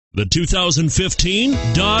The 2015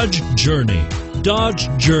 Dodge Journey. Dodge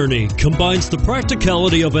Journey combines the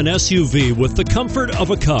practicality of an SUV with the comfort of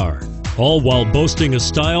a car, all while boasting a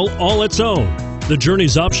style all its own. The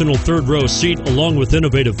Journey's optional third-row seat, along with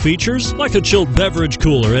innovative features like a chilled beverage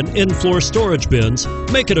cooler and in-floor storage bins,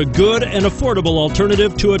 make it a good and affordable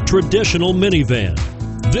alternative to a traditional minivan.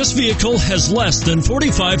 This vehicle has less than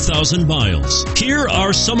 45,000 miles. Here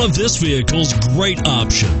are some of this vehicle's great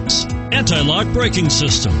options: anti-lock braking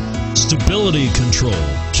system, stability control,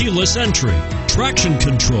 keyless entry, traction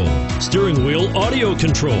control, steering wheel audio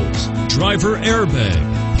controls, driver airbag,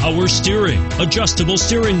 power steering, adjustable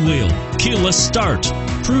steering wheel, keyless start,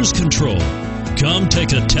 cruise control. Come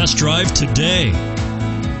take a test drive today.